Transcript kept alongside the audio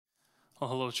Well,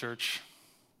 hello, church.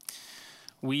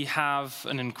 We have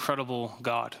an incredible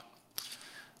God.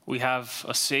 We have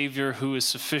a Savior who is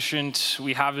sufficient.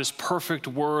 We have His perfect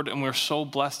word, and we're so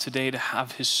blessed today to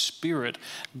have His Spirit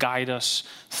guide us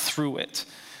through it.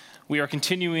 We are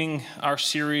continuing our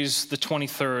series, the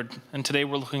 23rd, and today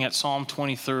we're looking at Psalm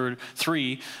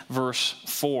 23, verse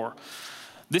 4.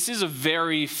 This is a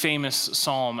very famous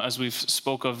psalm, as we've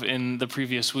spoke of in the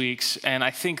previous weeks, and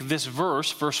I think this verse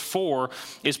 4,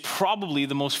 is probably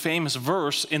the most famous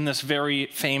verse in this very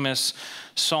famous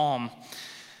psalm.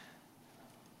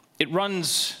 It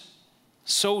runs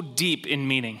so deep in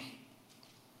meaning.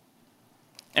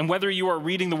 And whether you are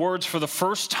reading the words for the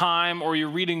first time or you're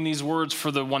reading these words for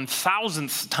the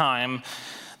 1,000th time,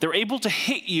 they're able to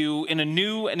hit you in a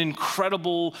new and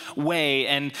incredible way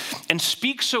and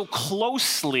speak so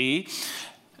closely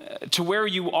to where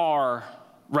you are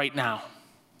right now.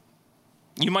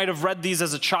 You might have read these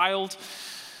as a child,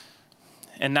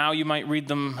 and now you might read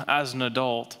them as an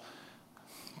adult,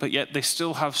 but yet they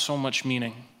still have so much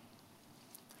meaning.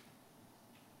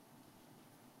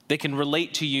 They can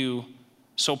relate to you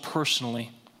so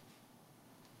personally.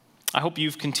 I hope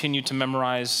you've continued to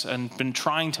memorize and been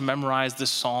trying to memorize this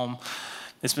psalm.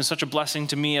 It's been such a blessing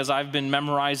to me as I've been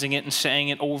memorizing it and saying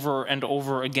it over and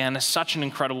over again. It's such an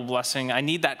incredible blessing. I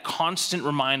need that constant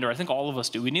reminder. I think all of us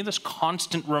do. We need this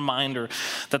constant reminder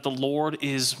that the Lord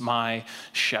is my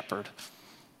shepherd.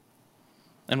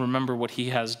 And remember what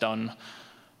He has done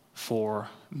for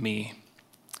me.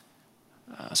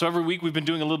 So every week we've been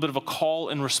doing a little bit of a call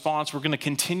and response. We're going to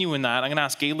continue in that. I'm going to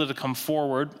ask Gayla to come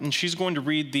forward, and she's going to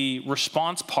read the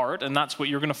response part, and that's what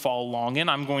you're going to follow along in.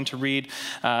 I'm going to read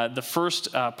the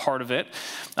first part of it.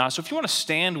 So if you want to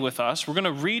stand with us, we're going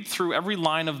to read through every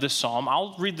line of this psalm.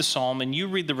 I'll read the psalm, and you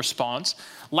read the response.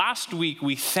 Last week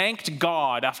we thanked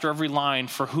God after every line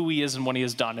for who He is and what He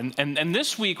has done. And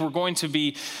this week we're going to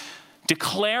be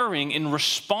declaring in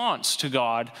response to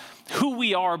God who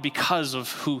we are because of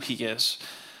who He is.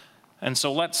 And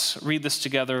so let's read this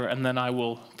together, and then I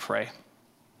will pray.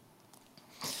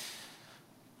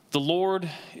 The Lord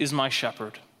is my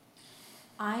shepherd.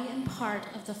 I am part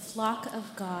of the flock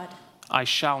of God. I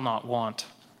shall not want.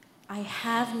 I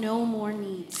have no more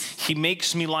needs. He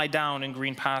makes me lie down in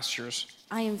green pastures.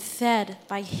 I am fed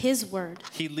by His word.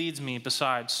 He leads me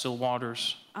beside still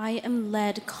waters. I am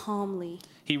led calmly.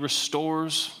 He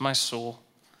restores my soul.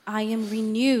 I am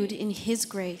renewed in His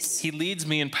grace. He leads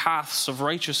me in paths of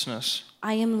righteousness.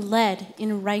 I am led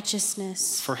in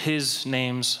righteousness. For His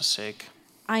name's sake.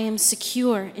 I am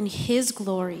secure in His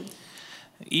glory.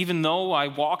 Even though I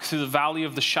walk through the valley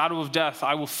of the shadow of death,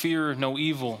 I will fear no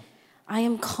evil. I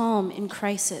am calm in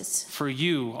crisis. For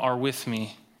You are with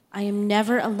me. I am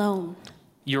never alone.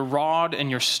 Your rod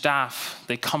and Your staff,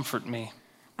 they comfort me.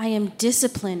 I am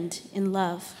disciplined in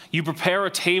love. You prepare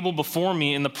a table before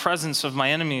me in the presence of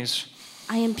my enemies.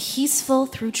 I am peaceful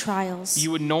through trials.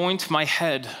 You anoint my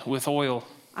head with oil.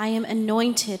 I am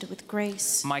anointed with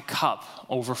grace. My cup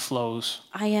overflows.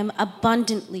 I am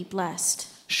abundantly blessed.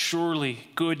 Surely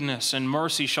goodness and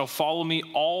mercy shall follow me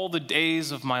all the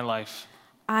days of my life.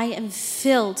 I am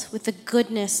filled with the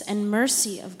goodness and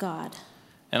mercy of God.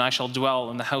 And I shall dwell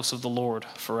in the house of the Lord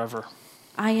forever.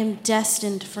 I am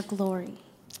destined for glory.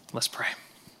 Let's pray.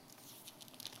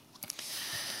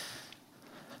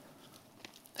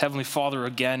 Heavenly Father,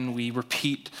 again, we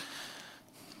repeat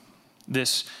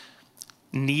this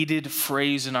needed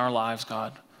phrase in our lives,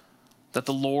 God, that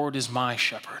the Lord is my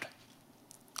shepherd.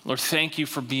 Lord, thank You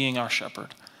for being our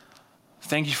shepherd.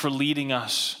 Thank You for leading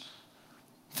us.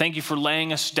 Thank You for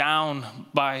laying us down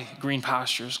by green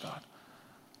pastures, God.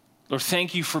 Lord,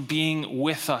 thank You for being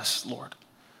with us, Lord.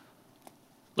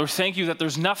 Lord, thank You that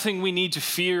there's nothing we need to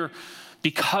fear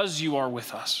because You are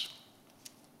with us.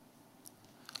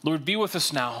 Lord, be with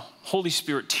us now. Holy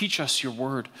Spirit, teach us Your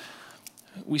word.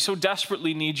 We so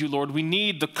desperately need You, Lord. We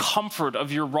need the comfort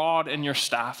of Your rod and Your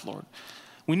staff, Lord.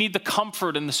 We need the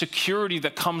comfort and the security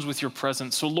that comes with Your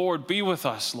presence. So, Lord, be with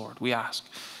us, Lord, we ask.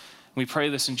 We pray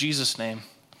this in Jesus' name.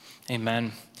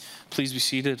 Amen. Please be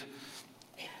seated.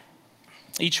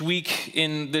 Each week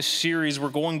in this series, we're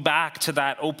going back to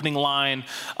that opening line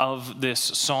of this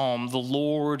psalm. The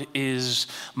Lord is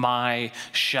my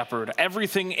shepherd.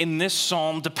 Everything in this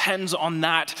psalm depends on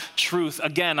that truth.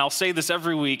 Again, I'll say this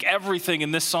every week. Everything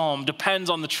in this psalm depends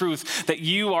on the truth that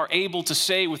you are able to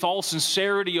say with all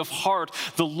sincerity of heart,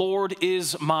 the Lord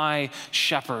is my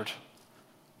shepherd.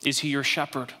 Is He your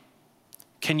shepherd?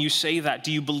 Can you say that?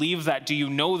 Do you believe that? Do you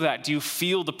know that? Do you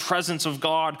feel the presence of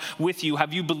God with you?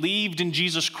 Have you believed in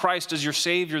Jesus Christ as your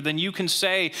Savior? Then you can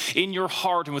say in your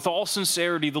heart and with all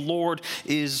sincerity, the Lord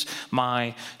is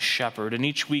my shepherd. And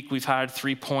each week we've had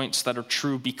 3 points that are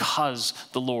true because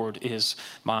the Lord is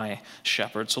my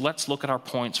shepherd. So let's look at our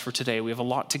points for today. We have a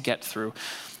lot to get through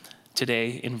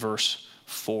today in verse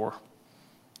 4.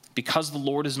 Because the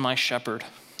Lord is my shepherd,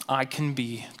 I can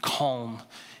be calm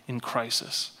in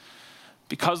crisis.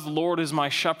 Because the Lord is my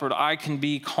shepherd, I can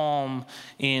be calm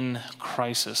in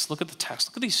crisis. Look at the text.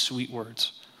 Look at these sweet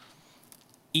words.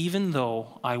 Even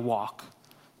though I walk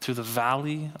through the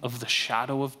valley of the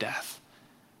shadow of death,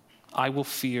 I will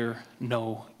fear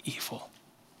no evil.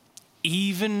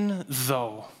 Even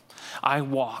though I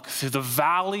walk through the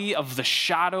valley of the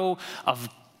shadow of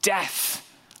death,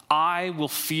 I will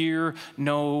fear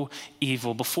no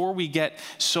evil. Before we get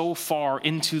so far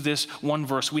into this one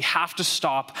verse, we have to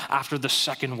stop after the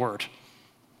second word.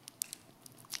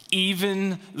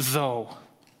 Even though.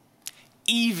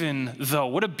 Even though.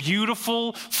 What a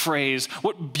beautiful phrase.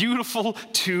 What beautiful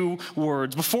 2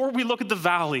 words. Before we look at the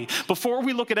valley, before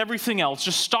we look at everything else,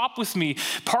 just stop with me.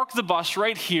 Park the bus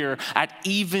right here at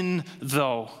even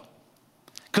though.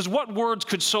 Because what words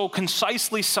could so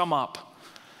concisely sum up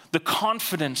the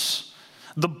confidence,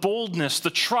 the boldness, the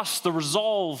trust, the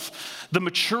resolve, the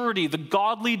maturity, the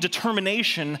godly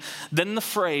determination, then the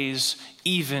phrase,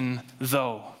 even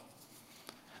though.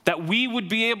 That we would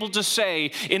be able to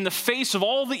say, in the face of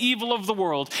all the evil of the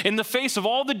world, in the face of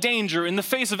all the danger, in the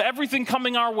face of everything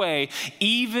coming our way,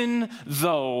 even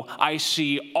though I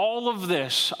see all of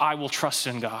this, I will trust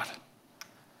in God.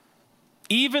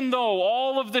 Even though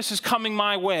all of this is coming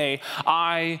my way,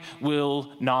 I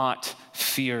will not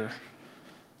fear.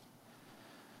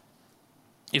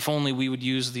 If only we would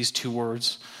use these 2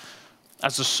 words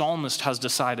as the psalmist has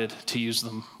decided to use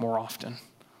them more often.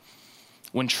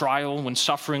 When trial, when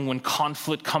suffering, when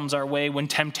conflict comes our way, when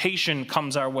temptation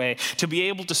comes our way, to be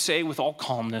able to say with all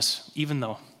calmness, even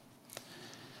though.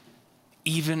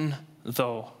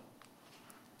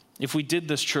 If we did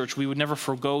this, church, we would never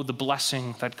forgo the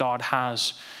blessing that God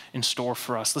has in store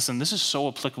for us. Listen, this is so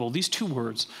applicable. These 2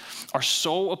 words are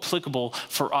so applicable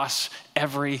for us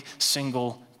every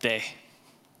single day.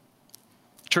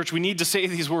 Church, we need to say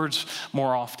these words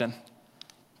more often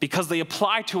because they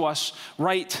apply to us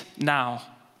right now.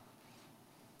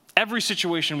 Every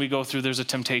situation we go through, there's a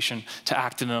temptation to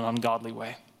act in an ungodly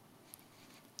way.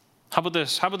 How about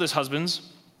this? How about this,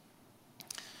 husbands?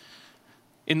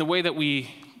 In the way that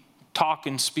we talk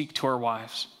and speak to our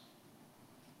wives.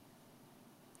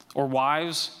 Or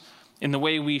wives, in the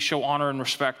way we show honor and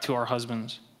respect to our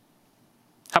husbands.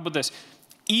 How about this?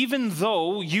 Even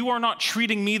though you are not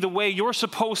treating me the way you're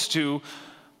supposed to,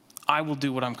 I will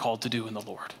do what I'm called to do in the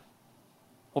Lord.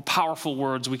 What powerful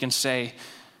words we can say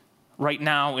right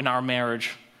now in our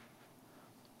marriage.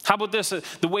 How about this?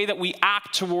 The way that we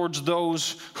act towards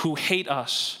those who hate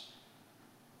us.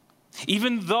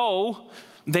 Even though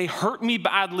they hurt me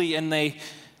badly and they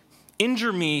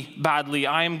injure me badly,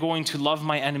 I am going to love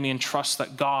my enemy and trust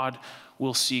that God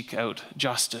will seek out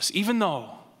justice. Even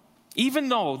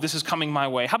though this is coming my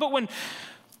way. How about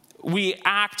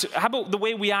the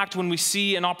way we act when we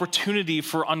see an opportunity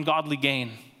for ungodly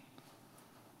gain?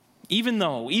 Even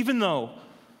though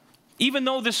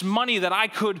this money that I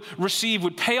could receive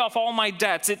would pay off all my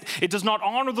debts, it does not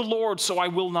honor the Lord, so I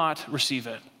will not receive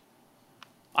it.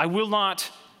 I will not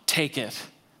take it.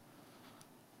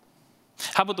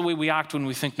 How about the way we act when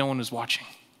we think no one is watching?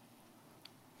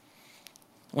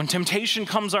 When temptation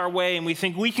comes our way and we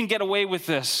think we can get away with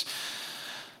this,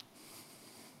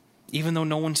 even though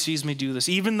no one sees me do this,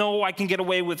 even though I can get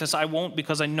away with this, I won't,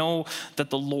 because I know that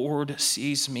the Lord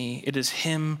sees me. It is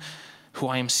Him who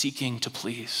I am seeking to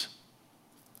please.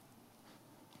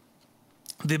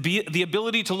 The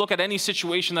ability to look at any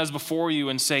situation that is before you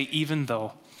and say, even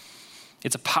though,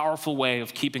 it's a powerful way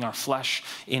of keeping our flesh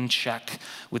in check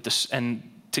with this, and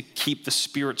to keep the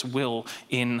Spirit's will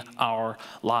in our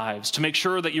lives, to make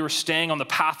sure that you're staying on the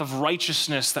path of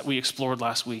righteousness that we explored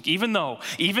last week. Even though,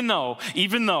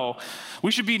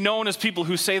 we should be known as people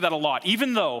who say that a lot.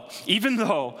 Even though,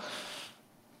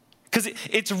 because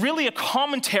it's really a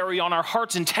commentary on our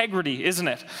heart's integrity, isn't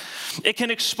it? It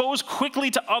can expose quickly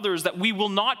to others that we will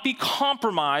not be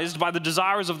compromised by the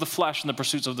desires of the flesh and the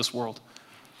pursuits of this world.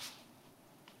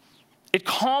 It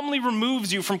calmly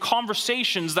removes you from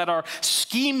conversations that are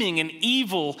scheming and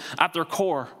evil at their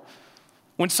core.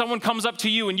 When someone comes up to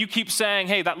you and you keep saying,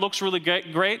 hey, that looks really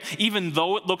great, even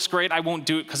though it looks great, I won't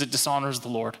do it because it dishonors the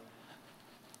Lord.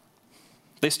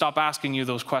 They stop asking you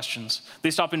those questions.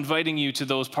 They stop inviting you to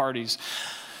those parties.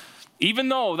 Even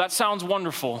though that sounds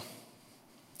wonderful,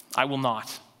 I will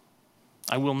not.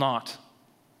 I will not.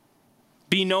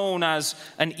 Be known as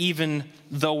an even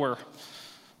thougher.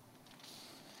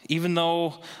 Even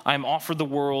though I am offered the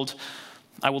world,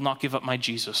 I will not give up my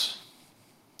Jesus.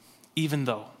 Even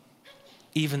though.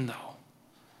 Even though.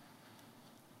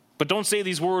 But don't say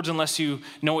these words unless you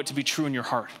know it to be true in your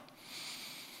heart.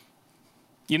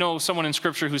 You know, someone in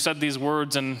Scripture who said these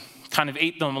words and kind of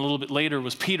ate them a little bit later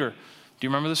was Peter. Do you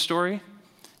remember this story?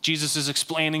 Jesus is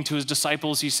explaining to his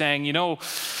disciples, he's saying, you know,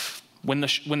 when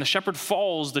the shepherd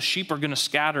falls, the sheep are going to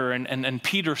scatter. And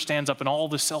Peter stands up in all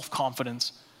this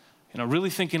self-confidence, you know,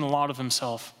 really thinking a lot of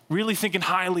himself, really thinking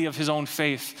highly of his own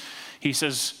faith. He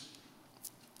says,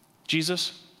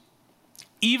 Jesus,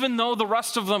 even though the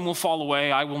rest of them will fall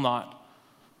away, I will not.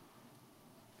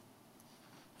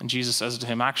 And Jesus says to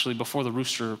him, actually, before the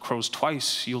rooster crows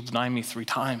twice, you'll deny me 3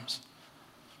 times.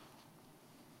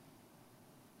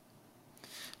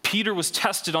 Peter was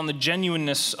tested on the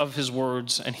genuineness of his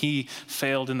words, and he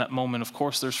failed in that moment. Of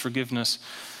course, there's forgiveness,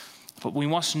 but we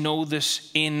must know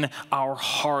this in our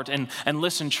heart. And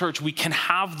listen, church, we can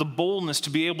have the boldness to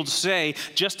be able to say,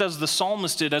 just as the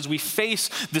psalmist did, as we face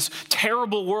this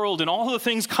terrible world and all the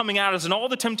things coming at us and all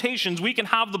the temptations, we can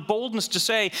have the boldness to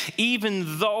say,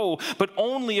 even though, but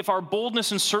only if our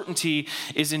boldness and certainty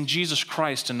is in Jesus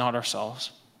Christ and not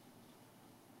ourselves.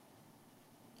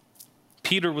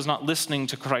 Peter was not listening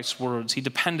to Christ's words. He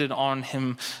depended on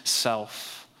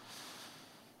himself.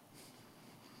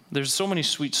 There's so many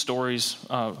sweet stories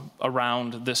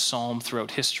around this psalm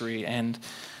throughout history, and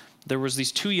there was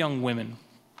these 2 young women.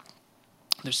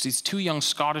 There's these 2 young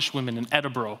Scottish women in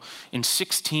Edinburgh in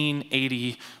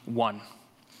 1681.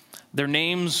 Their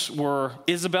names were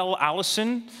Isabel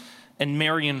Allison and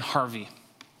Marion Harvey.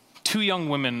 2 young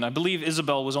women. I believe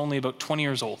Isabel was only about 20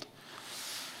 years old.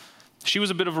 She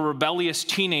was a bit of a rebellious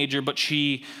teenager, but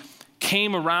she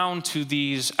came around to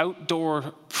these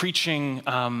outdoor preaching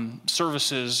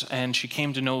services, and she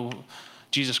came to know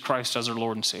Jesus Christ as her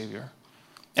Lord and Savior.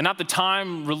 And at the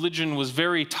time, religion was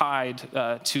very tied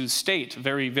to state,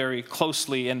 very, very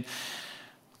closely. And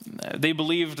they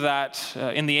believed that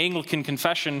in the Anglican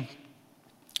confession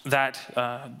that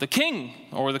the king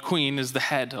or the queen is the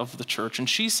head of the church. And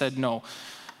she said, no,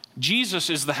 Jesus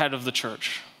is the head of the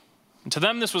church. And to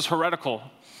them, this was heretical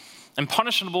and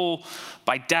punishable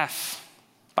by death,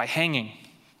 by hanging.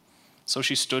 So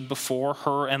she stood before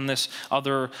her and this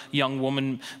other young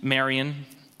woman, Marion,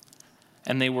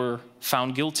 and they were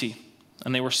found guilty.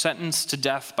 And they were sentenced to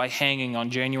death by hanging on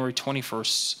January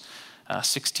 21st,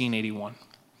 1681.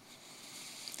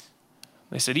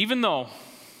 They said, even though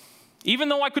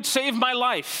I could save my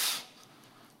life,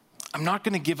 I'm not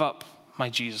going to give up my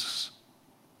Jesus.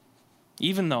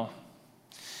 Even though.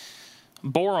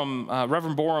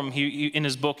 Reverend Borum, he in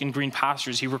his book, In Green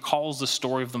Pastures, he recalls the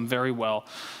story of them very well.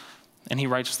 And he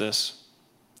writes this.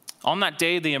 On that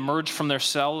day, they emerged from their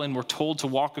cell and were told to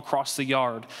walk across the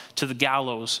yard to the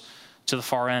gallows to the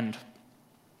far end.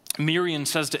 Miriam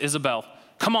says to Isabel,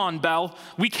 come on, Belle,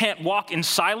 we can't walk in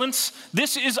silence.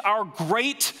 This is our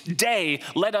great day.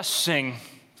 Let us sing.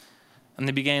 And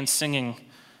they began singing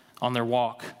on their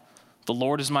walk. The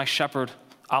Lord is my shepherd,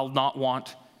 I'll not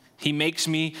want. He makes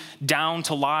me down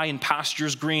to lie in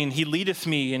pastures green. He leadeth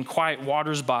me in quiet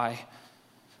waters by.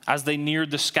 As they neared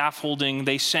the scaffolding,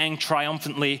 they sang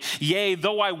triumphantly, yea,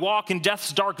 though I walk in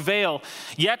death's dark vale,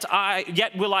 yet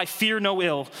will I fear no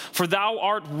ill, for thou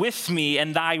art with me,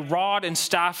 and thy rod and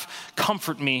staff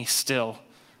comfort me still.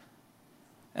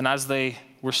 And as they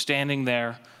were standing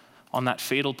there on that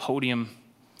fatal podium,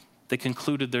 they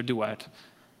concluded their duet.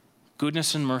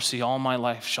 Goodness and mercy all my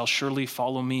life shall surely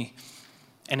follow me,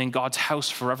 and in God's house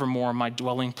forevermore my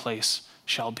dwelling place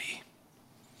shall be.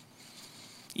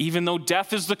 Even though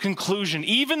death is the conclusion,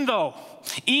 even though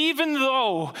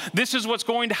this is what's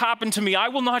going to happen to me, I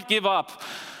will not give up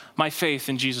my faith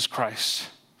in Jesus Christ.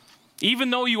 Even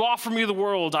though you offer me the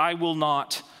world, I will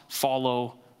not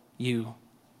follow you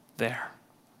there.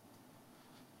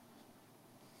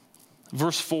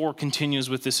 Verse 4 continues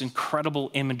with this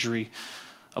incredible imagery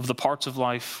of the parts of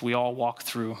life we all walk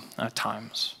through at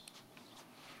times.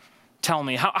 Tell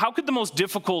me, how could the most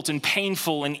difficult and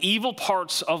painful and evil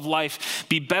parts of life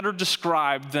be better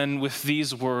described than with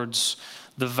these words,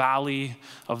 the valley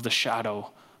of the shadow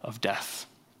of death?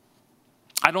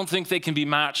 I don't think they can be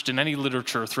matched in any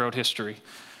literature throughout history.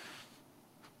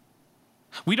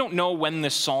 We don't know when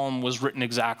this psalm was written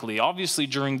exactly, obviously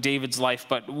during David's life,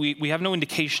 but we have no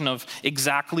indication of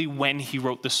exactly when he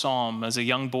wrote the psalm, as a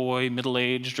young boy,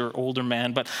 middle-aged, or older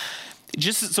man. But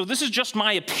so this is just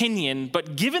my opinion,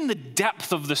 but given the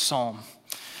depth of the psalm,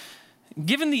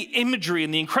 Given the imagery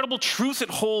and the incredible truth it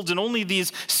holds in only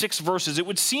these 6 verses, it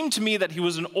would seem to me that he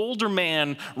was an older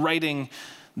man writing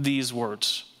these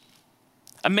words.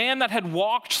 A man that had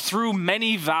walked through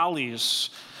many valleys.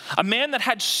 A man that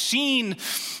had seen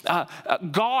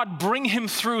God bring him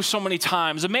through so many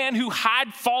times. A man who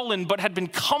had fallen but had been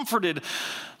comforted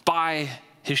by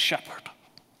his shepherd.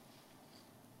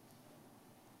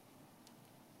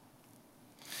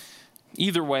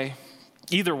 Either way,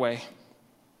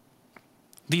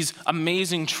 these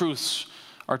amazing truths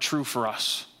are true for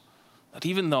us. That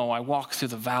even though I walk through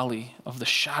the valley of the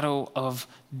shadow of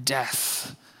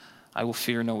death, I will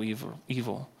fear no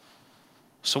evil.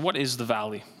 So what is the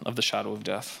valley of the shadow of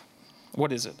death?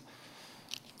 What is it?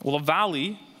 Well, a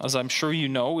valley, as I'm sure you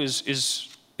know, is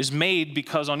made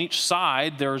because on each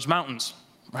side there's mountains,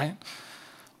 right?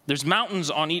 There's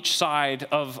mountains on each side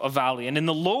of a valley. And in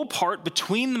the low part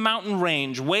between the mountain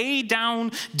range, way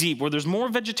down deep, where there's more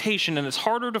vegetation and it's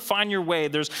harder to find your way,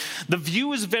 the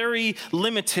view is very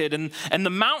limited, and the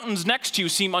mountains next to you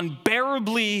seem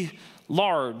unbearably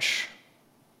large.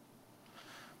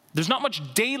 There's not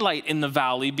much daylight in the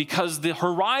valley because the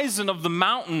horizon of the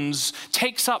mountains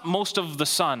takes up most of the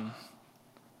sun.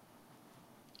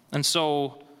 And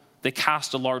so they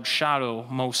cast a large shadow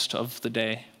most of the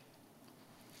day.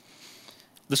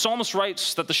 The psalmist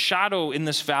writes that the shadow in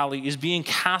this valley is being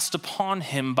cast upon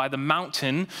him by the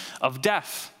mountain of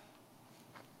death.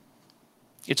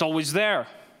 It's always there.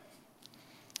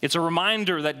 It's a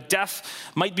reminder that death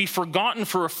might be forgotten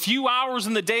for a few hours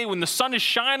in the day when the sun is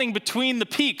shining between the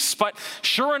peaks. But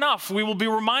sure enough, we will be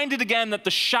reminded again that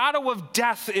the shadow of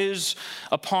death is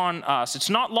upon us. It's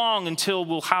not long until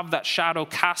we'll have that shadow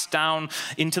cast down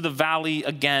into the valley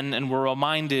again, and we're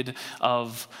reminded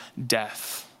of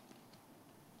death.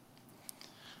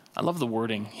 I love the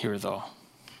wording here, though.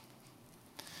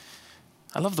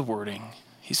 I love the wording.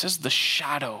 He says the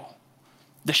shadow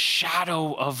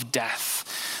of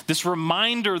death. This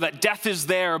reminder that death is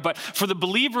there, but for the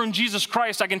believer in Jesus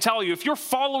Christ, I can tell you, if you're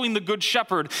following the Good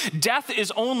Shepherd, death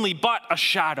is only but a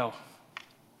shadow.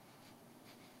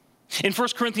 In 1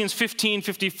 Corinthians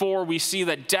 15:54, we see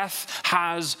that death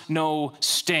has no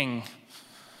sting.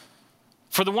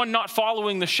 For the one not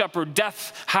following the shepherd,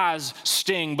 death has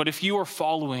sting. But if you are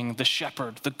following the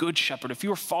shepherd, the Good Shepherd, if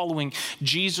you are following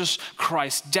Jesus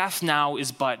Christ, death now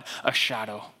is but a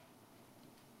shadow.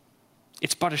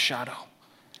 It's but a shadow.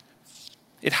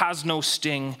 It has no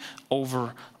sting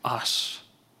over us.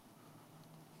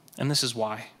 And this is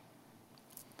why.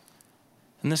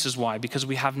 Because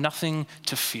we have nothing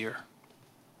to fear.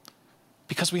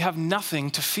 Because we have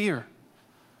nothing to fear.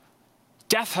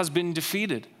 Death has been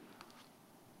defeated.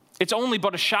 It's only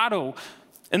but a shadow.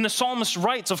 And the psalmist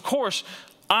writes, of course,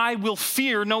 I will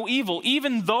fear no evil.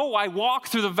 Even though I walk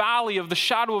through the valley of the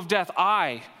shadow of death,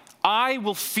 I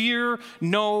will fear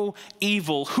no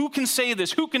evil. Who can say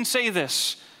this? Who can say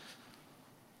this?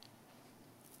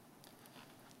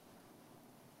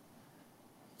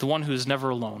 The one who is never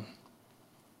alone.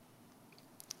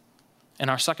 And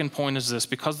our second point is this: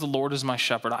 because the Lord is my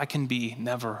shepherd, I can be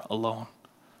never alone.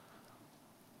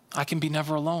 I can be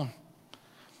never alone.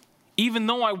 Even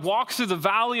though I walk through the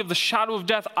valley of the shadow of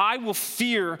death, I will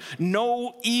fear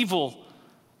no evil,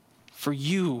 for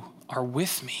you are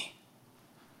with me.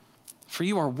 For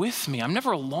you are with me. I'm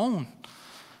never alone.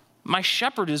 My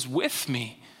shepherd is with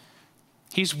me.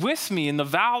 He's with me in the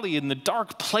valley, in the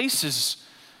dark places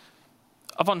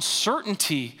of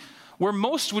uncertainty, where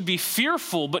most would be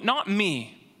fearful, but not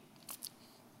me,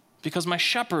 because my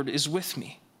shepherd is with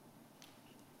me.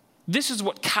 This is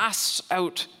what casts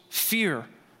out fear.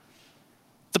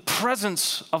 The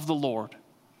presence of the Lord.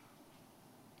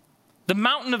 The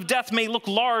mountain of death may look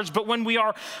large, but when we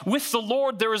are with the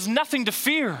Lord, there is nothing to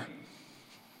fear.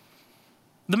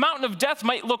 The mountain of death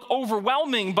might look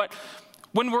overwhelming, but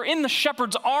when we're in the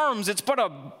shepherd's arms, it's but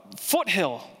a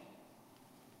foothill.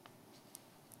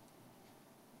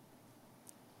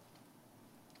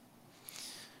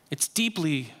 It's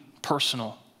deeply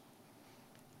personal.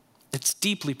 It's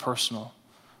deeply personal.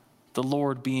 The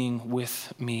Lord being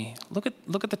with me. Look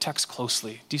at the text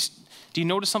closely. Do you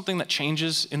notice something that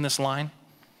changes in this line?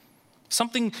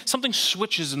 Something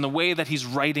switches in the way that he's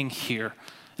writing here.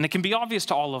 And it can be obvious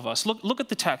to all of us. Look at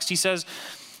the text. He says,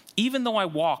 even though I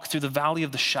walk through the valley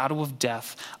of the shadow of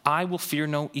death, I will fear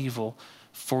no evil,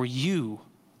 for you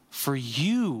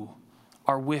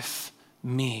are with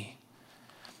me.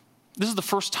 This is the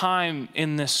first time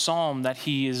in this psalm that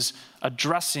he is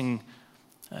addressing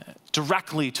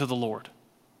directly to the Lord.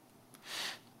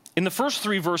 In the first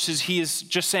 3 verses, he is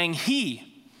just saying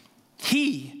he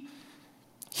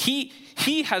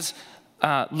has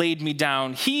laid me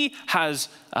down. He has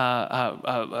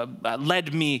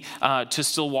led me to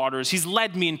still waters. He's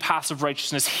led me in paths of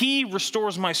righteousness. He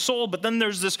restores my soul. But then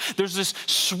there's this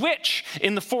switch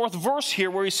in the 4th verse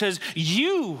here where he says,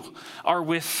 you are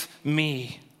with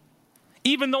me.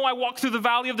 Even though I walk through the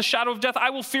valley of the shadow of death, I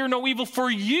will fear no evil,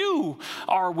 for you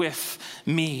are with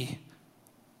me.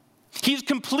 He's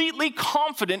completely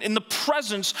confident in the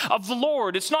presence of the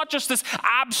Lord. It's not just this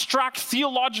abstract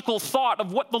theological thought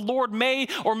of what the Lord may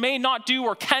or may not do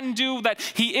or can do, that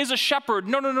he is a shepherd.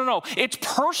 No. It's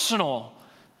personal.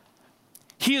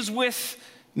 He is with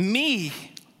me.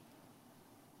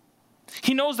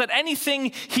 He knows that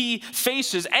anything he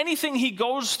faces, anything he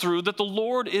goes through, that the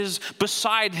Lord is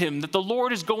beside him, that the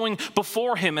Lord is going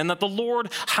before him, and that the Lord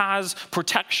has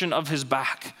protection of his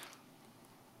back.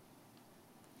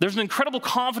 There's an incredible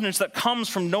confidence that comes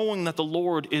from knowing that the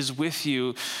Lord is with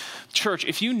you. Church,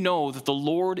 if you know that the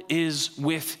Lord is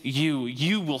with you,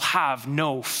 you will have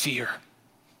no fear.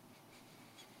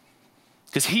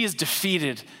 Because he has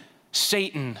defeated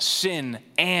Satan, sin,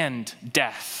 and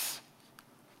death.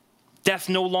 Death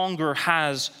no longer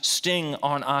has sting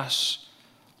on us.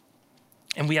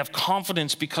 And we have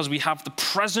confidence because we have the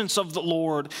presence of the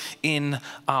Lord in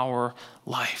our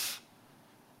life.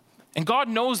 And God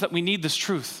knows that we need this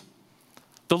truth.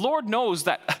 The Lord knows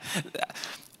that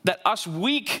us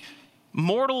weak,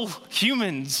 mortal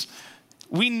humans,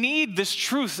 we need this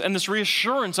truth and this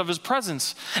reassurance of his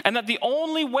presence. And that the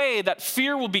only way that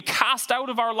fear will be cast out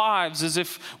of our lives is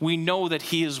if we know that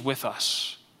he is with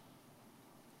us.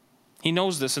 He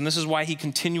knows this, and this is why he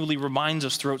continually reminds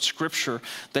us throughout Scripture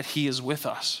that he is with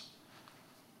us.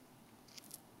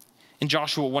 In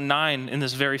Joshua 1:9, in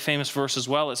this very famous verse as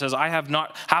well, it says,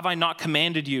 have I not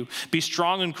commanded you? Be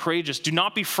strong and courageous. Do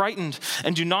not be frightened,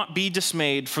 and do not be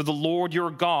dismayed, for the Lord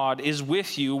your God is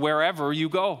with you wherever you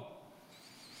go.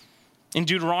 In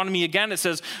Deuteronomy again, it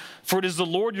says, for it is the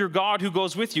Lord your God who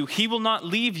goes with you. He will not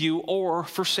leave you or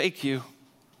forsake you.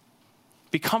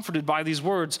 Be comforted by these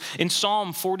words. In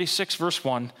Psalm 46, verse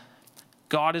 1,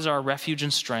 God is our refuge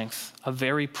and strength, a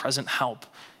very present help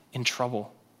in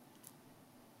trouble.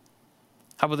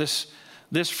 How about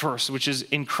this verse, which is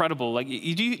incredible? Like, do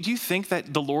you think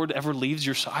that the Lord ever leaves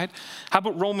your side? How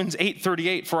about Romans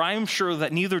 8:38? For I am sure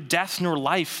that neither death nor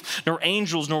life, nor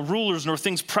angels, nor rulers, nor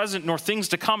things present, nor things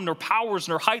to come, nor powers,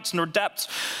 nor heights, nor depths,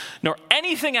 nor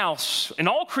anything else in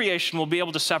all creation will be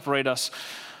able to separate us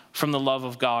from the love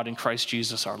of God in Christ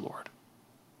Jesus our Lord.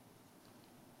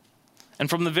 And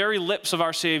from the very lips of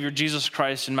our Savior, Jesus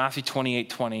Christ, in Matthew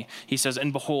 28:20, he says,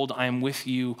 and behold, I am with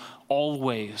you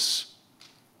always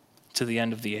to the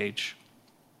end of the age.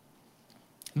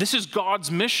 This is God's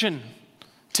mission,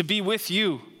 to be with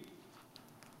you.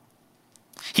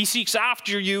 He seeks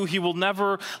after you. He will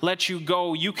never let you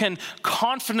go. You can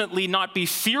confidently not be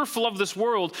fearful of this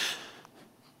world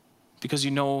because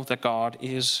you know that God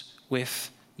is with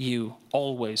you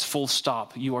always, full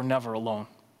stop. You are never alone.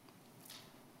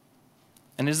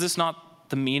 And is this not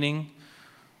the meaning?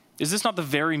 Is this not the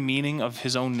very meaning of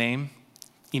his own name?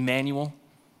 Emmanuel,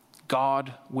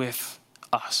 God with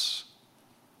us.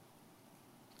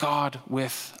 God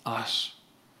with us.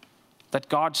 That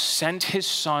God sent his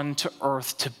Son to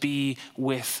earth to be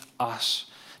with us,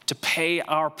 to pay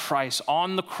our price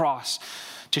on the cross,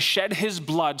 to shed his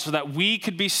blood so that we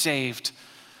could be saved.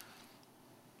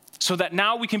 So that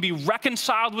now we can be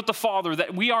reconciled with the Father,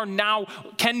 that we are now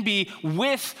can be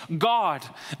with God.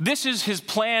 This is his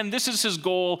plan. This is his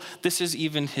goal. This is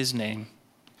even his name.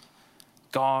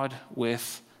 God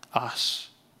with us.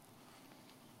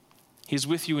 He's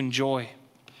with you in joy.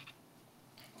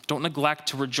 Don't neglect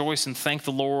to rejoice and thank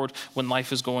the Lord when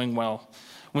life is going well.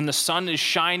 When the sun is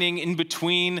shining in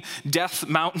between death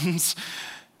mountains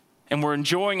and we're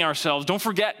enjoying ourselves, don't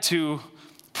forget to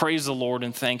praise the Lord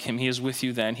and thank him. He is with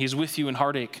you then. He's with you in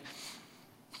heartache.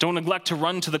 Don't neglect to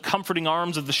run to the comforting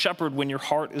arms of the shepherd when your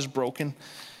heart is broken.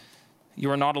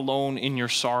 You are not alone in your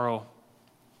sorrow.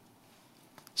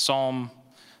 Psalm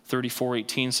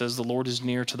 34:18 says, the Lord is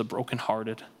near to the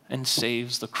brokenhearted and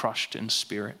saves the crushed in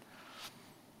spirit.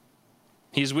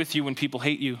 He is with you when people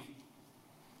hate you.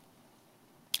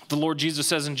 The Lord Jesus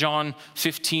says in John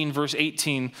 15, verse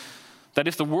 18, that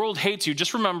if the world hates you,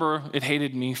 just remember it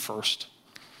hated me first.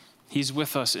 He's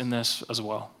with us in this as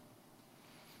well.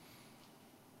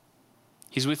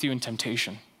 He's with you in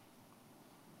temptation.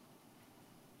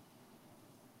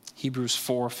 Hebrews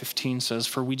 4:15 says,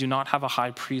 for we do not have a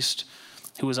high priest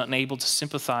who is unable to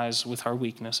sympathize with our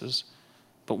weaknesses,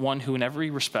 but one who in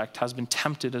every respect has been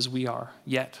tempted as we are,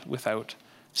 yet without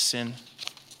sin.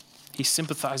 He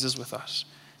sympathizes with us.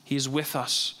 He is with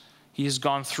us. He has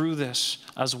gone through this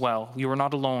as well. You are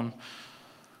not alone.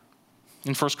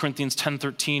 In 1 Corinthians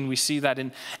 10:13, we see that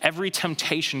in every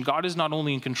temptation, God is not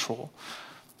only in control,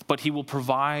 but he will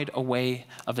provide a way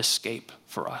of escape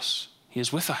for us. He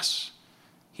is with us.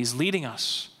 He's leading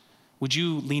us. Would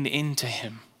you lean into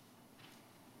him?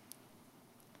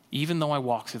 Even though I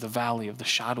walk through the valley of the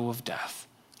shadow of death,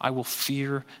 I will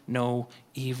fear no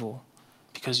evil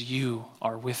because you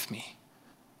are with me.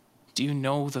 Do you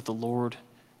know that the Lord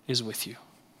is with you?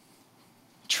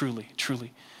 Truly,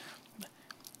 truly.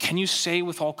 Can you say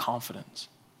with all confidence?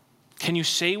 Can you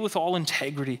say with all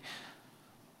integrity,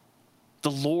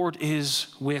 the Lord is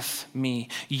with me.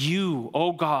 You,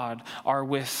 O God, are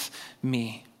with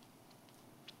me.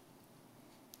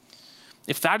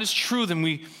 If that is true, then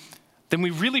we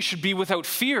really should be without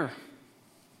fear.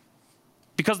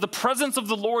 Because the presence of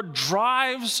the Lord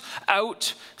drives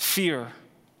out fear.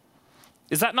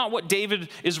 Is that not what David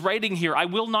is writing here? I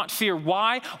will not fear.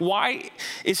 Why? Why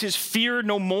is his fear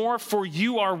no more? For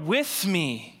you are with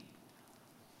me.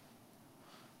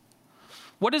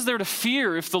 What is there to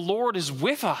fear if the Lord is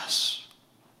with us?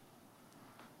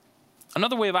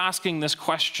 Another way of asking this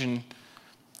question,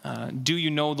 do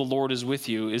you know the Lord is with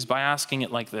you, is by asking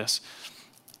it like this.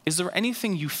 Is there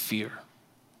anything you fear?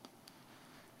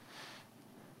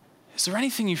 Is there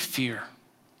anything you fear?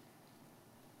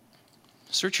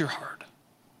 Search your heart.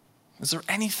 Is there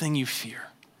anything you fear?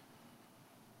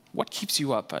 What keeps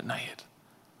you up at night?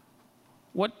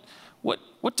 What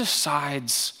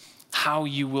decides how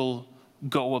you will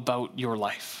go about your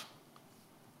life?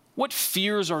 What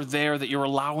fears are there that you're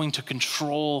allowing to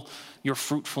control your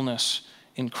fruitfulness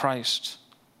in Christ?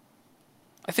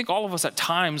 I think all of us at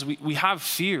times, we have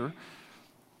fear.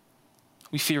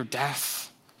 We fear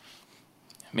death.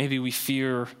 Maybe we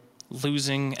fear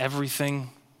losing everything.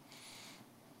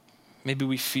 Maybe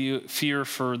we fear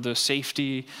for the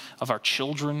safety of our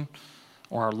children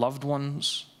or our loved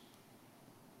ones.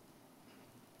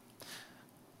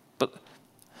 But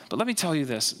let me tell you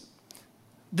this.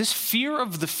 This fear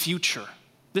of the future,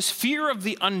 this fear of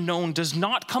the unknown does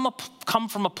not come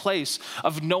from a place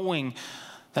of knowing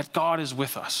that God is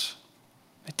with us.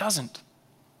 It doesn't.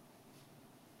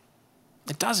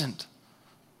 It doesn't.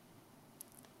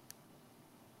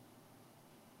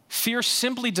 Fear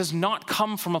simply does not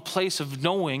come from a place of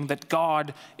knowing that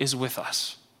God is with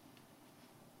us.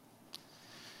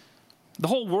 The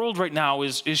whole world right now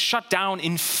is shut down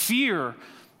in fear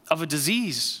of a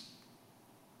disease.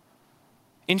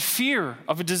 In fear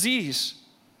of a disease.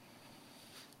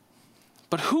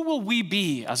 But who will we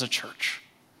be as a church?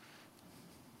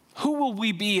 Who will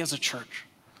we be as a church?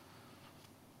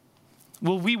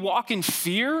 Will we walk in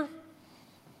fear?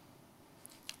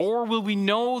 Or will we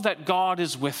know that God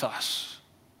is with us?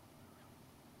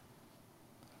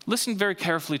 Listen very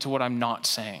carefully to what I'm not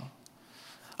saying.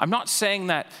 I'm not saying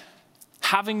that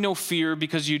having no fear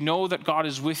because you know that God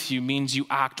is with you means you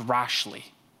act rashly.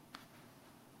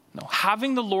 No,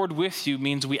 having the Lord with you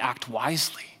means we act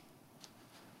wisely.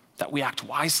 That we act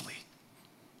wisely.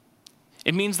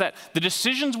 It means that the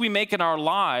decisions we make in our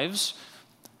lives,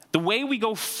 the way we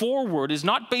go forward is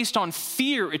not based on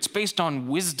fear, it's based on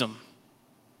wisdom.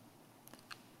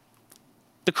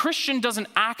 The Christian doesn't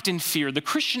act in fear, the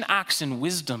Christian acts in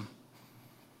wisdom.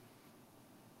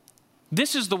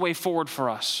 This is the way forward for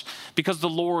us because the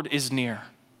Lord is near.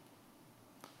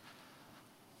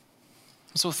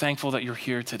 I'm so thankful that you're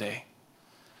here today.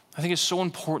 I think it's so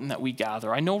important that we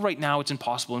gather. I know right now it's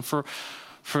impossible, and for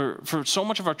so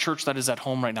much of our church that is at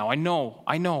home right now, I know.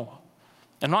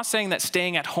 I'm not saying that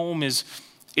staying at home is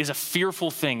a fearful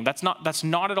thing. That's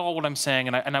not at all what I'm saying,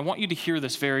 and I want you to hear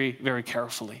this very, very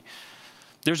carefully.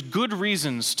 There's good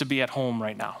reasons to be at home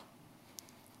right now.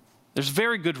 There's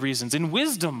very good reasons. In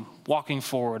wisdom, walking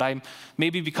forward,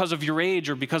 maybe because of your age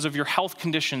or because of your health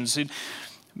conditions,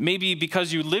 maybe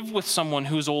because you live with someone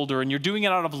who's older and you're doing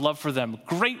it out of love for them.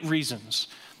 Great reasons.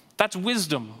 That's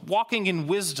wisdom, walking in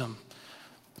wisdom.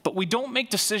 But we don't make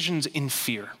decisions in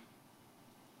fear.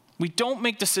 We don't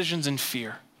make decisions in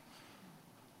fear.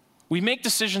 We make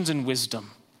decisions in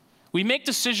wisdom. We make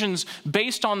decisions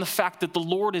based on the fact that the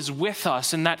Lord is with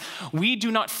us and that we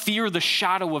do not fear the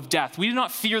shadow of death. We do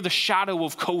not fear the shadow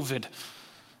of COVID.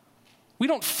 We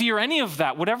don't fear any of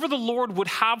that. Whatever the Lord would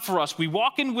have for us, we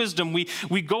walk in wisdom.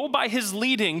 We go by his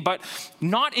leading, but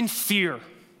not in fear.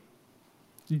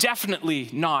 Definitely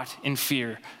not in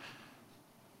fear.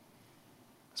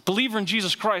 As a believer in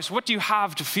Jesus Christ, what do you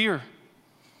have to fear?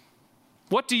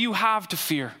 What do you have to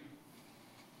fear?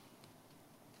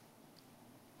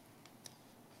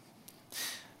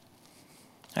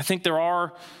 I think there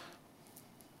are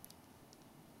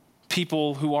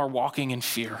people who are walking in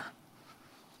fear.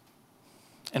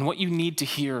 And what you need to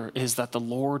hear is that the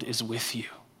Lord is with you.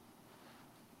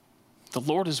 The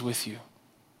Lord is with you.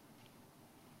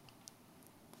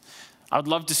 I would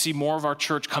love to see more of our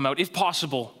church come out, if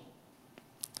possible.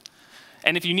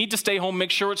 And if you need to stay home,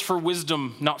 make sure it's for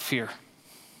wisdom, not fear.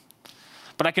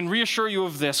 But I can reassure you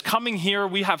of this. Coming here,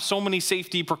 we have so many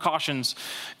safety precautions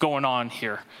going on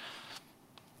here.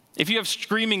 If you have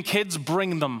screaming kids,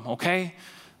 bring them, okay?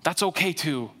 That's okay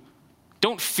too.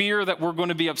 Don't fear that we're going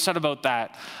to be upset about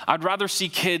that. I'd rather see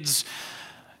kids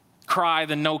cry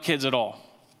than no kids at all.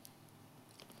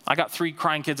 I got 3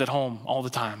 crying kids at home all the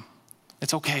time.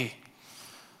 It's okay.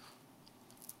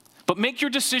 But make your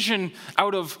decision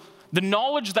out of the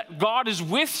knowledge that God is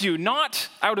with you, not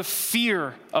out of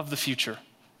fear of the future.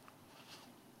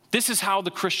 This is how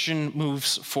the Christian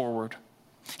moves forward.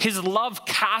 His love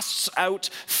casts out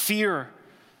fear.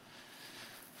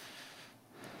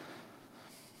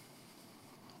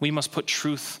 We must put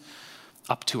truth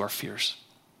up to our fears.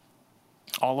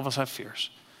 All of us have fears,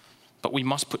 but we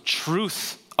must put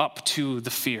truth up to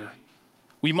the fear.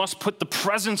 We must put the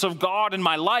presence of God in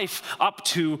my life up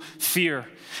to fear.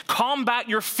 Combat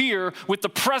your fear with the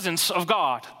presence of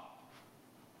God.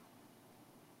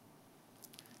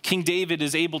 King David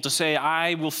is able to say,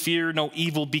 I will fear no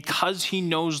evil, because he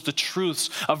knows the truths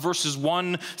of verses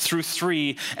 1 through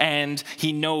 3, and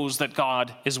he knows that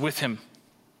God is with him.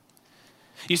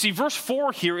 You see, verse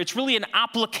 4 here, it's really an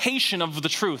application of the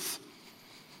truth.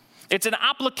 It's an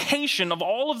application of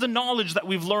all of the knowledge that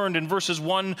we've learned in verses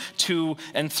 1, 2,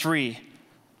 and 3.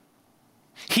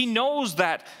 He knows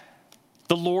that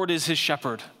the Lord is his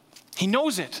shepherd. He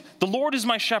knows it. The Lord is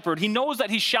my shepherd. He knows that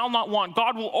he shall not want.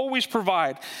 God will always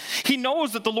provide. He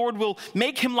knows that the Lord will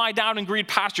make him lie down in green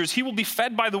pastures. He will be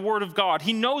fed by the word of God.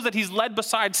 He knows that he's led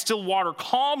beside still water,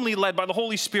 calmly led by the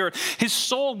Holy Spirit. His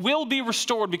soul will be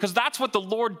restored, because that's what the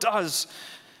Lord does.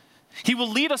 He will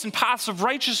lead us in paths of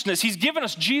righteousness. He's given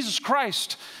us Jesus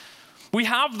Christ. We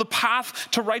have the path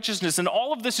to righteousness, and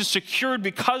all of this is secured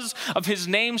because of his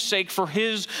name's sake, for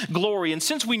his glory. And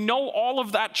since we know all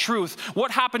of that truth,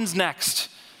 what happens next?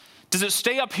 Does it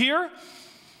stay up here?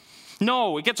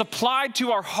 No, it gets applied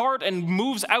to our heart and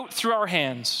moves out through our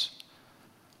hands.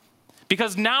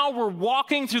 Because now we're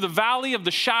walking through the valley of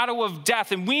the shadow of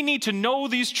death, and we need to know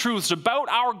these truths about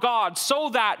our God so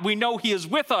that we know he is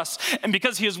with us. And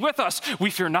because he is with us, we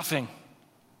fear nothing.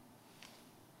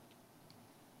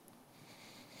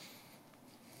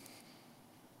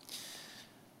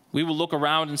 We will look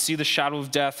around and see the shadow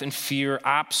of death and fear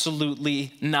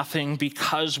absolutely nothing,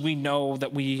 because we know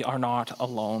that we are not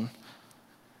alone.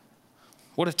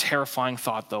 What a terrifying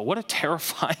thought, though. What a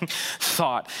terrifying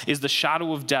thought is the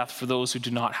shadow of death for those who do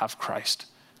not have Christ.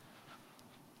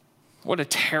 What a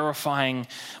terrifying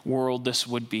world this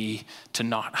would be to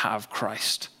not have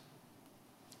Christ.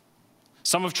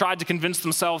 Some have tried to convince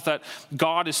themselves that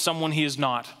God is someone he is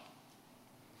not.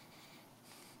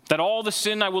 That all the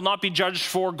sin I will not be judged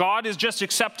for, God is just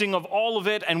accepting of all of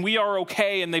it, and we are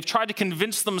okay. And they've tried to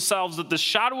convince themselves that the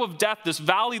shadow of death, this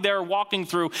valley they're walking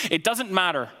through, it doesn't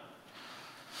matter.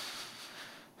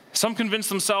 Some convince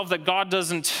themselves that God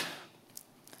doesn't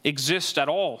exist at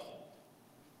all.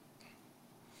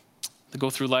 They go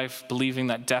through life believing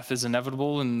that death is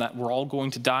inevitable and that we're all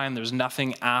going to die and there's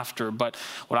nothing after. But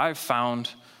what I've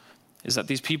found is that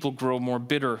these people grow more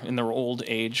bitter in their old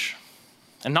age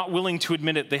and not willing to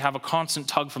admit it. They have a constant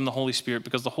tug from the Holy Spirit,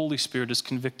 because the Holy Spirit is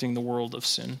convicting the world of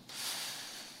sin.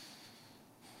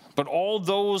 But all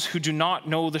those who do not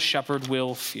know the shepherd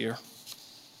will fear.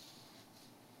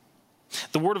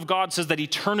 The Word of God says that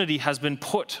eternity has been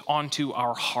put onto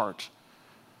our heart.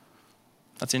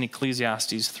 That's in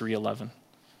Ecclesiastes 3:11.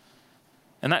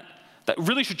 And that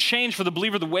really should change for the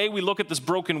believer the way we look at this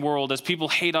broken world. As people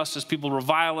hate us, as people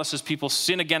revile us, as people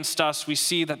sin against us, we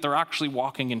see that they're actually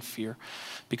walking in fear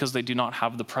because they do not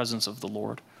have the presence of the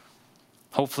Lord.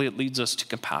 Hopefully it leads us to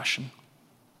compassion.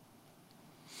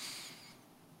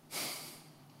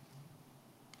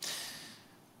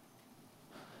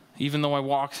 Even though I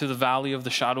walk through the valley of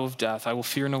the shadow of death, I will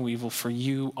fear no evil, for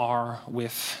you are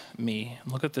with me.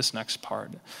 Look at this next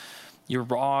part. Your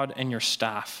rod and your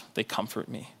staff, they comfort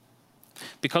me.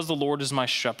 Because the Lord is my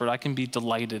shepherd, I can be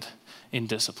delighted in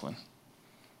discipline.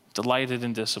 Delighted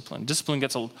in discipline. Discipline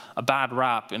gets a bad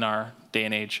rap in our day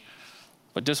and age,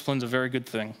 but discipline's a very good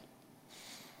thing.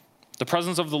 The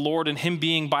presence of the Lord and him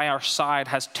being by our side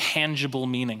has tangible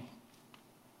meaning.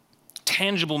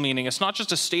 Tangible meaning. It's not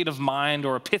just a state of mind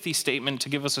or a pithy statement to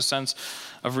give us a sense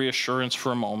of reassurance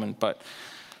for a moment, but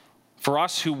for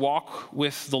us who walk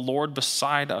with the Lord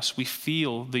beside us, we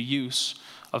feel the use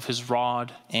of his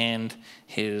rod and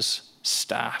his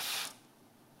staff.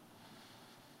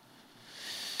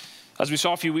 As we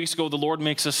saw a few weeks ago, the Lord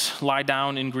makes us lie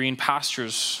down in green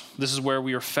pastures. This is where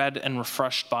we are fed and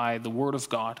refreshed by the Word of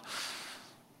God.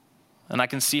 And I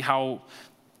can see how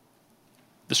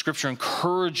the Scripture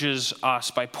encourages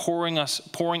us by pouring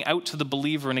out to the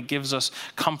believer, and it gives us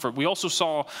comfort. We also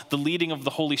saw the leading of the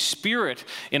Holy Spirit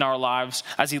in our lives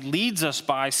as he leads us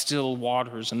by still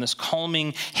waters, and this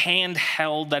calming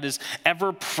handheld that is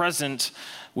ever present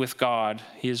with God.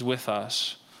 He is with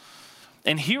us.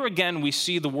 And here again, we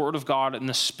see the Word of God and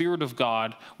the Spirit of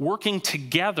God working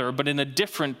together, but in a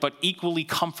different but equally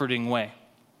comforting way.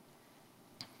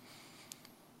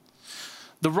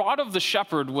 The rod of the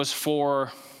shepherd was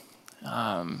for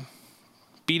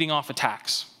beating off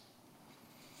attacks.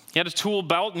 He had a tool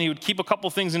belt, and he would keep a couple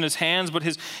things in his hands, but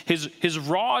his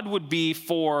rod would be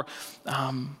for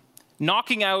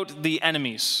knocking out the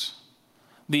enemies,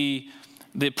 the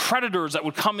predators that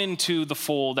would come into the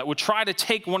fold, that would try to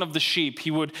take one of the sheep.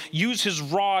 He would use his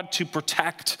rod to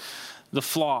protect the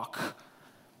flock.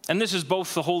 And this is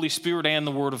both the Holy Spirit and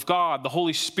the Word of God. The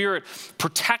Holy Spirit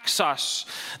protects us,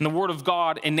 and the Word of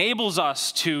God enables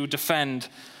us to defend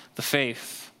the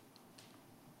faith.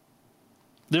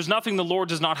 There's nothing the Lord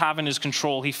does not have in his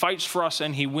control. He fights for us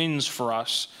and he wins for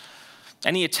us.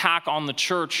 Any attack on the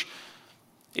church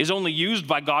is only used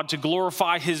by God to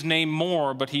glorify his name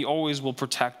more, but he always will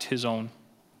protect his own.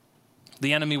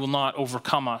 The enemy will not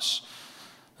overcome us,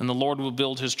 and the Lord will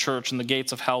build his church, and the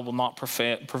gates of hell will not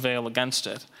prevail against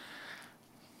it.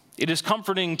 It is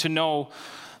comforting to know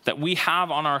that we have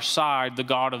on our side the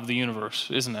God of the universe,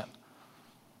 isn't it?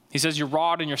 He says, your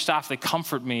rod and your staff, they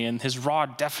comfort me, and his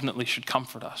rod definitely should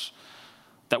comfort us,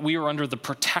 that we are under the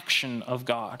protection of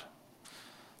God.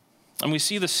 And we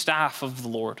see the staff of the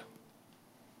Lord.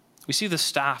 We see the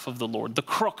staff of the Lord, the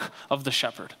crook of the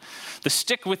shepherd, the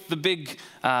stick with the big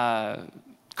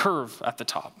curve at the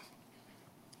top.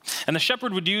 And the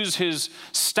shepherd would use his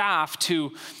staff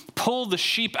to pull the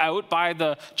sheep out by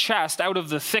the chest, out of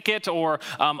the thicket or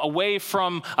away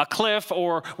from a cliff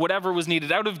or whatever was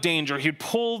needed, out of danger. He'd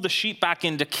pull the sheep back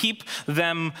in to keep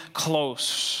them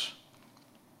close.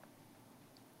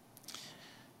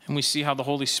 And we see how the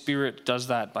Holy Spirit does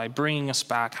that by bringing us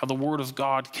back, how the Word of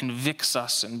God convicts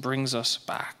us and brings us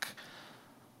back.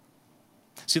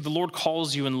 See, the Lord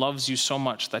calls you and loves you so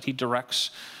much that he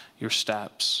directs your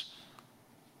steps.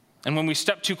 And when we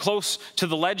step too close to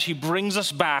the ledge, he brings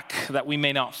us back that we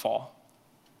may not fall.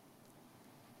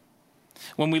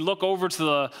 When we look over to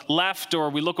the left or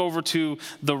we look over to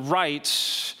the right,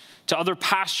 to other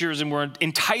pastures, and we're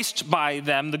enticed by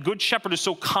them, the Good Shepherd is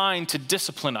so kind to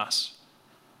discipline us,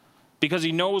 because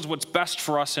he knows what's best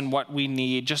for us and what we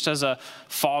need, just as a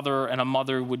father and a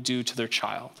mother would do to their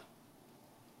child.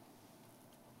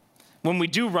 When we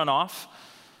do run off,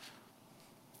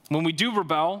 when we do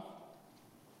rebel,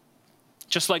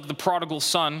 just like the prodigal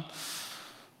son,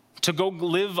 to go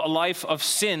live a life of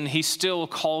sin, he still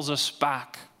calls us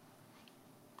back.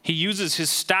 He uses his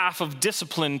staff of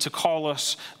discipline to call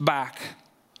us back.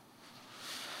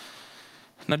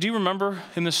 Now, do you remember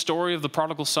in the story of the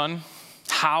prodigal son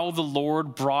how the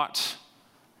Lord brought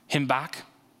him back?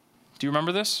 Do you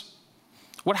remember this?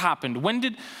 What happened? When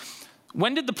did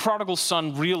the prodigal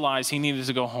son realize he needed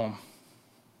to go home?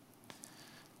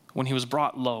 When he was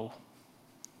brought low.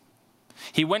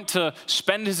 He went to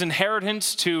spend his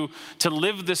inheritance to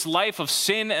live this life of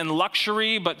sin and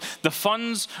luxury, but the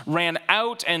funds ran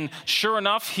out, and sure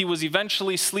enough, he was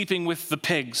eventually sleeping with the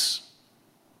pigs.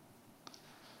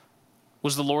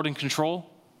 Was the Lord in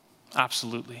control?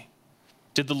 Absolutely.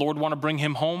 Did the Lord want to bring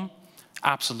him home?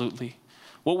 Absolutely.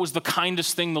 What was the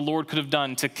kindest thing the Lord could have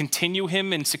done? To continue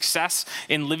him in success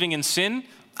in living in sin?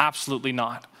 Absolutely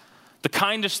not. The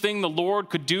kindest thing the Lord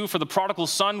could do for the prodigal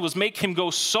son was make him go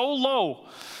so low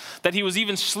that he was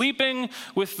even sleeping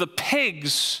with the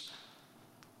pigs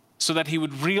so that he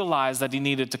would realize that he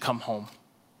needed to come home.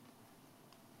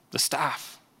 The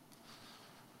staff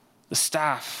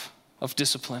of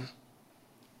discipline,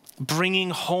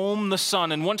 bringing home the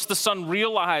son. And once the son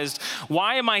realized,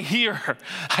 why am I here?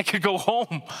 I could go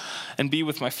home and be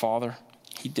with my father.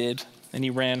 He did, and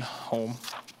he ran home.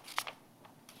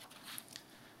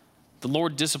 The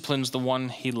Lord disciplines the one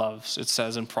he loves, it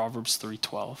says in Proverbs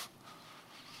 3:12.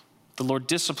 The Lord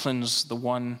disciplines the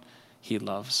one he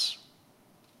loves.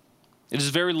 It is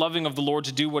very loving of the Lord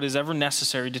to do what is ever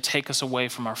necessary to take us away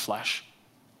from our flesh,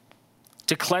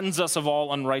 to cleanse us of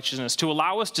all unrighteousness, to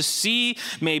allow us to see,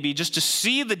 maybe just to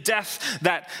see the death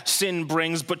that sin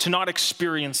brings, but to not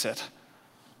experience it.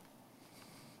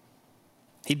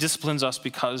 He disciplines us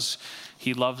because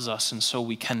he loves us, and so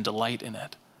we can delight in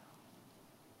it.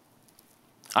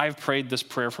 I have prayed this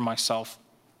prayer for myself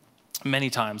many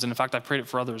times. And in fact, I've prayed it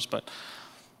for others. But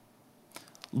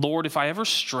Lord, if I ever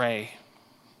stray,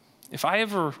 if I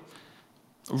ever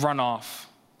run off,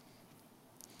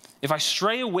 if I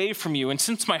stray away from you, and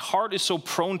since my heart is so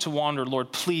prone to wander,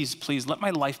 Lord, please, please let my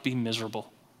life be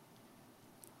miserable.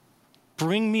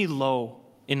 Bring me low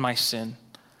in my sin,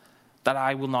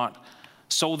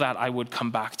 so that I would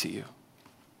come back to you.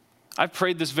 I've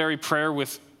prayed this very prayer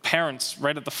with parents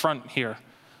right at the front here,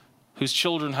 whose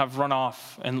children have run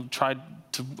off and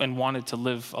wanted to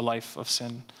live a life of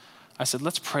sin. I said,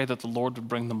 let's pray that the Lord would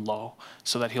bring them low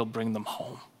so that he'll bring them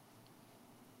home.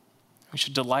 We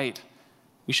should delight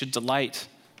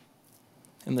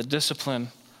in the discipline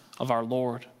of our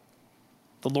Lord.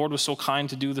 The Lord was so kind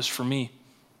to do this for me.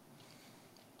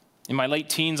 In my late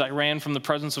teens, I ran from the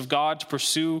presence of God to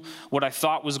pursue what I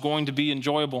thought was going to be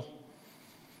enjoyable.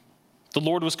 The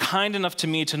Lord was kind enough to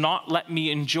me to not let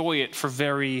me enjoy it for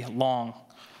very long.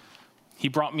 He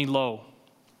brought me low.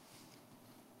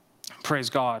 Praise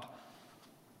God.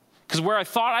 Because where I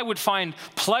thought I would find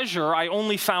pleasure, I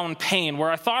only found pain. Where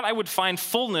I thought I would find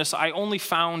fullness, I only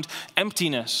found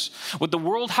emptiness. What the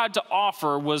world had to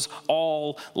offer was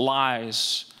all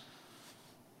lies.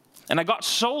 And I got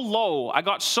so low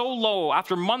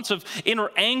after months of inner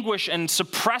anguish and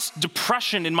suppressed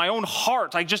depression in my own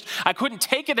heart. I couldn't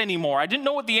take it anymore. I didn't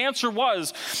know what the answer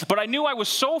was, but I knew I was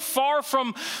so far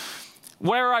from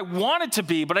where I wanted to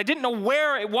be, but I didn't know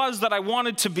where it was that I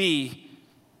wanted to be.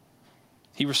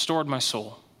 He restored my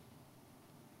soul.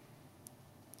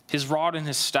 His rod and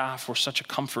his staff were such a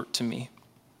comfort to me.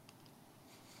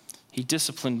 He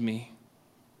disciplined me.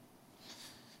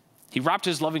 He wrapped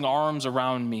his loving arms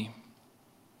around me.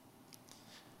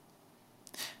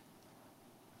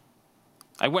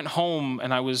 I went home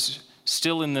and I was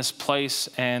still in this place,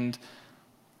 and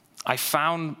I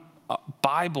found a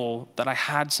Bible that I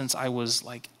had since I was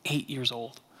like 8 years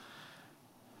old,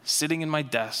 sitting in my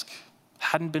desk,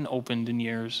 hadn't been opened in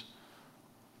years,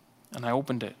 and I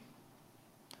opened it,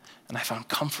 and I found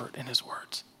comfort in his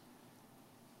words.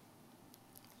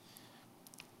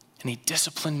 And he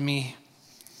disciplined me,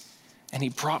 and he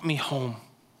brought me home.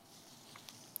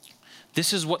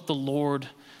 This is what the Lord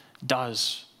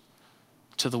does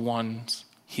to the ones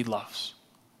he loves.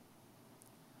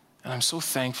 And I'm so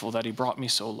thankful that he brought me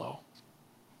so low.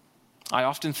 I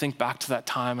often think back to that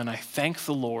time, and I thank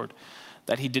the Lord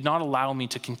that he did not allow me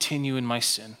to continue in my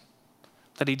sin,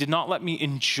 that he did not let me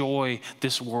enjoy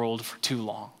this world for too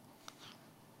long.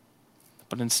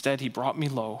 But instead, he brought me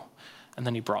low, and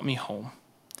then he brought me home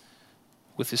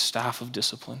with his staff of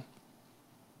discipline.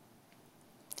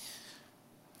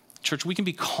 Church, we can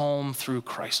be calm through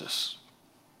crisis.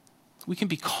 We can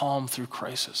be calm through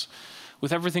crisis.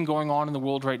 With everything going on in the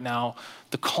world right now,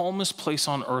 the calmest place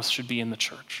on earth should be in the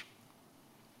church.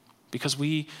 Because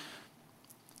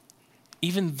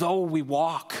even though we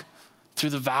walk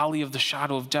through the valley of the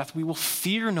shadow of death, we will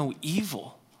fear no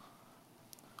evil.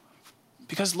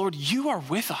 Because, Lord, you are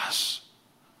with us.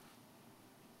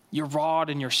 Your rod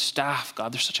and your staff,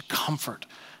 God, they're such a comfort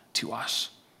to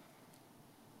us.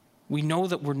 We know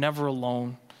that we're never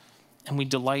alone, and we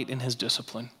delight in his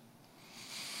discipline.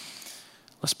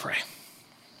 Let's pray.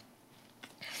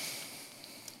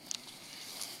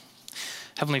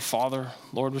 Heavenly Father,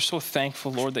 Lord, we're so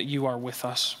thankful, Lord, that you are with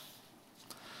us.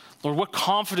 Lord, what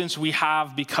confidence we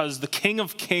have because the King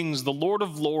of Kings, the Lord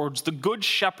of Lords, the Good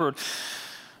Shepherd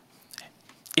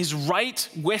is right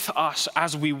with us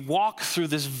as we walk through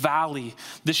this valley,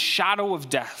 this shadow of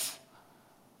death.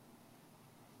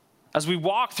 As we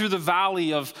walk through the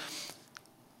valley of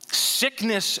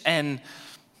sickness and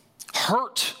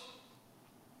hurt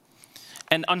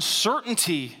and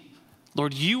uncertainty,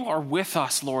 Lord, you are with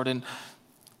us, Lord, and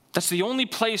that's the only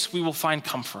place we will find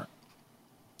comfort,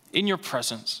 in your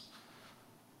presence.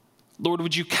 Lord,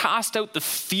 would you cast out the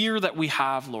fear that we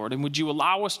have, Lord, and would you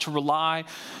allow us to rely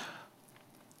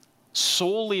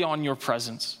solely on your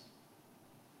presence?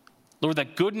 Lord,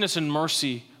 that goodness and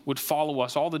mercy would follow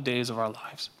us all the days of our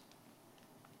lives.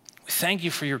 We thank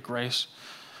you for your grace.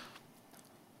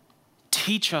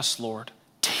 Teach us, Lord.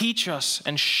 Teach us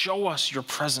and show us your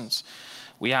presence.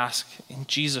 We ask in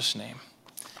Jesus' name.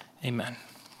 Amen.